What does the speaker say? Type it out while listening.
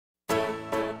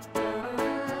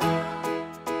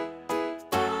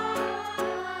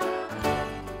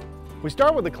We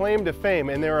start with the claim to fame,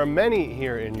 and there are many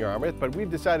here in Yarmouth, but we've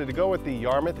decided to go with the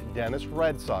Yarmouth Dennis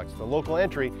Red Sox, the local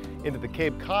entry into the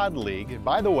Cape Cod League.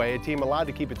 By the way, a team allowed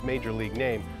to keep its major league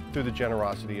name through the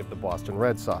generosity of the Boston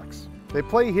Red Sox. They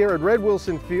play here at Red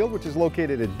Wilson Field, which is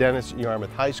located at Dennis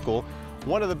Yarmouth High School.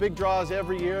 One of the big draws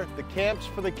every year, the camps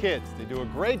for the kids. They do a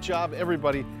great job.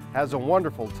 Everybody has a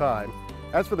wonderful time.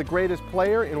 As for the greatest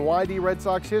player in YD Red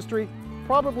Sox history,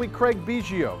 probably Craig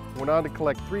Biggio. Went on to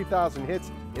collect 3,000 hits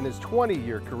in his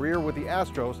 20-year career with the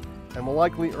Astros and will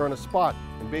likely earn a spot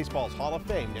in baseball's Hall of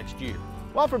Fame next year.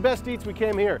 Well, for Best Eats, we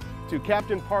came here to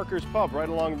Captain Parker's Pub right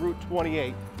along Route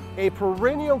 28, a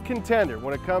perennial contender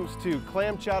when it comes to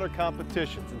clam chowder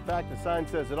competitions. In fact, the sign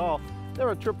says it all.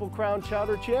 They're a Triple Crown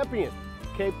Chowder champion.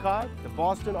 Cape Cod to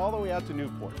Boston, all the way out to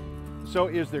Newport. So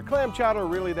is their clam chowder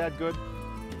really that good?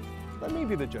 Let me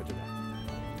be the judge of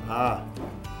that.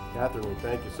 Catherine,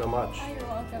 thank you so much. Oh, you're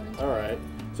welcome. All right.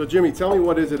 So Jimmy, tell me,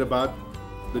 what is it about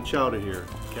the chowder here,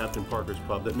 Captain Parker's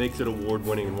Pub, that makes it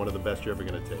award-winning and one of the best you're ever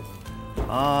going to taste?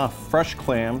 Fresh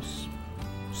clams,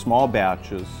 small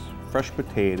batches, fresh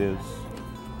potatoes.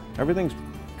 Everything's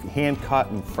hand-cut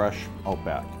and fresh out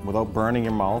back without burning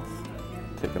your mouth.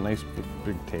 Take a nice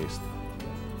big taste.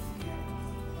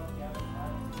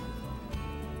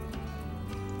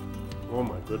 Oh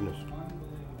my goodness.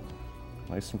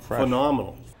 Nice and fresh.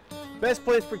 Phenomenal. Best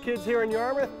place for kids here in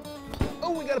Yarmouth?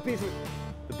 Oh, we got a piece of it.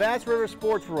 The Bass River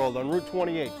Sports World on Route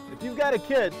 28. If you've got a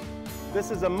kid,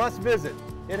 this is a must visit.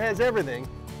 It has everything,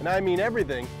 and I mean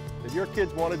everything, that your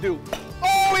kids want to do.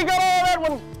 Oh, we got all that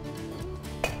one.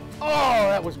 Oh,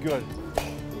 that was good.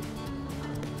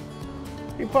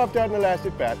 He popped out an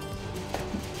elastic bat.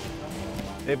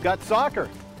 They've got soccer.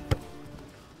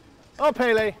 Oh,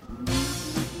 Pele.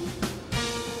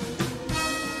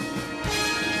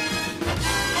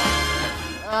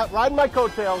 Riding my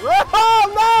coattails.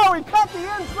 Oh no, he cut the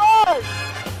inside!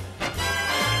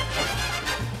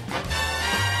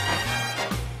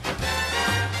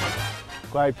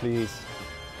 Quiet, please.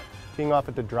 Teeing off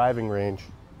at the driving range.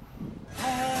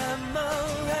 I'm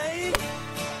alright.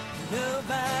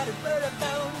 Nobody but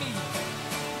about me.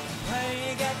 Why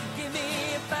you got to give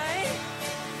me a fight?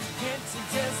 Can't you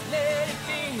just let it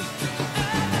be?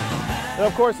 And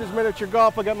of course, this miniature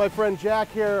golf, I got my friend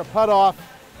Jack here, a putt off.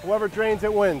 Whoever drains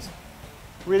it wins.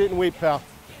 Read it and weep, pal.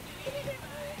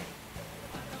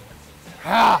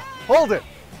 Hold it.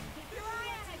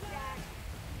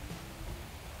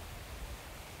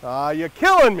 You're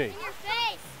killing me.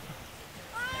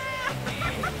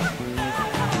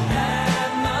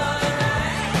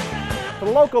 For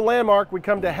the local landmark, we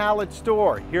come to Hallett's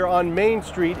Store here on Main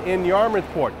Street in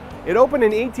Yarmouthport. It opened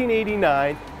in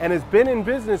 1889 and has been in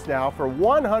business now for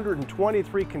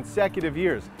 123 consecutive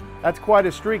years. That's quite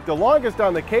a streak, the longest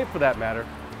on the Cape for that matter,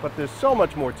 but there's so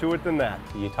much more to it than that.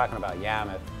 You're talking about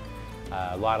Yarmouth.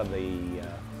 A lot of the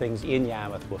things in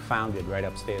Yarmouth were founded right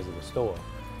upstairs of the store.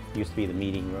 It used to be the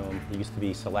meeting room, it used to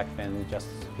be Selectmen,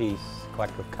 Justice of Peace,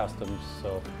 Collector of Customs.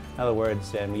 So, in other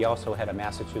words, and we also had a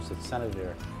Massachusetts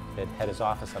senator that had his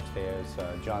office upstairs,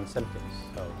 John Simpkins.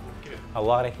 So, a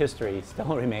lot of history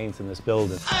still remains in this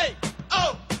building. Hey,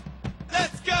 oh,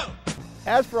 let's go!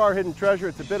 As for our hidden treasure,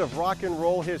 it's a bit of rock and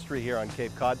roll history here on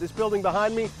Cape Cod. This building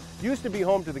behind me used to be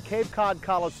home to the Cape Cod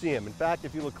Coliseum. In fact,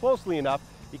 if you look closely enough,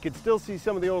 you can still see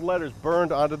some of the old letters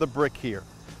burned onto the brick here.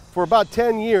 For about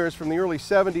 10 years, from the early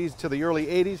 70s to the early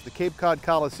 80s, the Cape Cod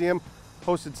Coliseum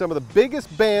hosted some of the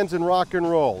biggest bands in rock and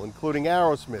roll, including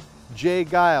Aerosmith, Jay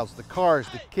Giles, the Cars,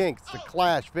 the Kinks, the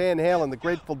Clash, Van Halen, the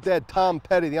Grateful Dead, Tom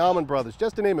Petty, the Allman Brothers,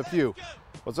 just to name a few.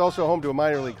 It was also home to a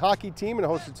minor league hockey team and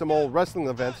hosted some old wrestling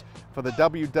events for the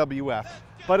WWF.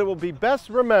 But it will be best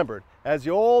remembered as the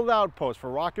old outpost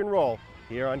for rock and roll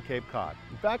here on Cape Cod.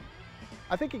 In fact,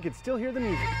 I think you can still hear the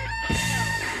music.